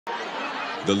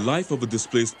The life of a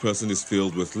displaced person is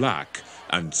filled with lack,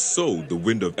 and so the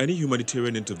wind of any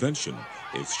humanitarian intervention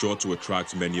is sure to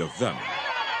attract many of them.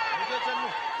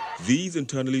 These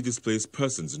internally displaced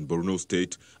persons in Borno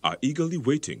State are eagerly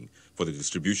waiting for the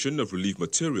distribution of relief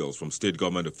materials from state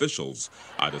government officials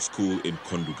at a school in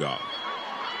Konduga.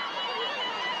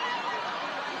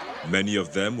 Many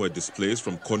of them were displaced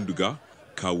from Konduga,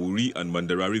 Kawuri and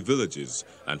Mandarari villages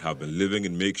and have been living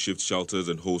in makeshift shelters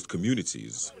and host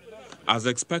communities. As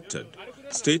expected,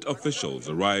 state officials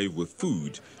arrive with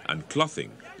food and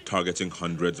clothing targeting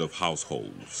hundreds of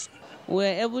households. We were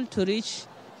able to reach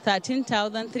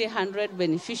 13,300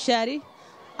 beneficiaries,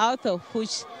 out of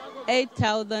which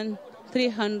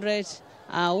 8,300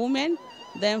 are women,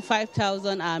 then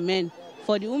 5,000 are men.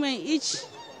 For the women, each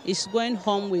is going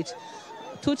home with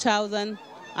 2,000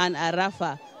 and a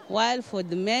rafa, while for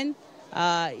the men,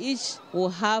 each will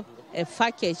have a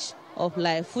package of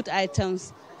like food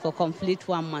items for complete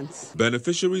 1 month.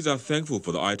 Beneficiaries are thankful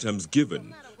for the items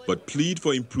given, but plead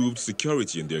for improved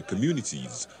security in their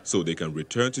communities so they can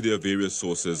return to their various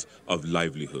sources of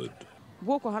livelihood.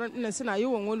 Boko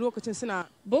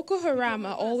Haram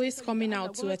are always coming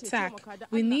out to attack.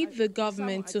 We need the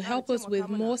government to help us with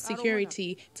more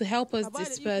security, to help us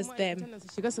disperse them.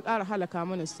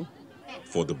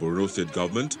 For the Borno State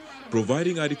government,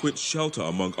 providing adequate shelter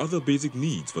among other basic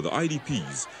needs for the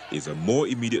IDPs is a more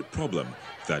immediate problem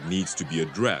that needs to be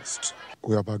addressed.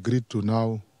 We have agreed to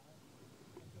now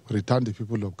return the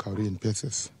people of Kauri in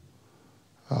pieces.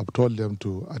 I've told them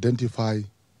to identify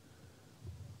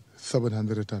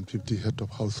 750 head of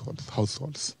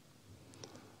households.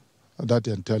 That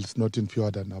entails nothing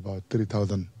fewer than about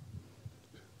 3,000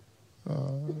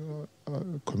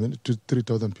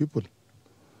 people.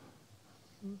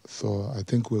 So I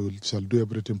think we shall do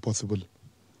everything possible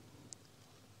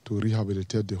to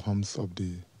rehabilitate the homes of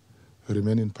the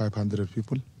remaining 500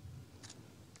 people,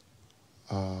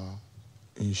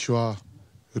 ensure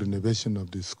renovation of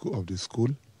the school, of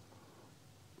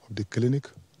the clinic,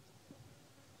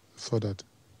 so that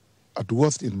at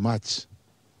worst in March,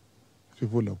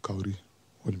 people of Kauri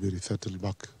will be resettled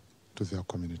back to their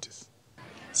communities.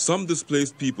 Some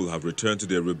displaced people have returned to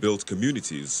their rebuilt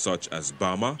communities, such as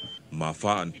Bama,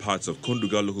 Mafa and parts of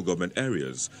Konduga local government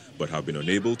areas, but have been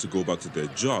unable to go back to their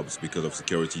jobs because of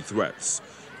security threats.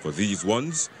 For these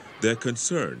ones, their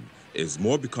concern is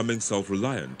more becoming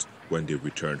self-reliant when they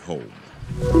return home.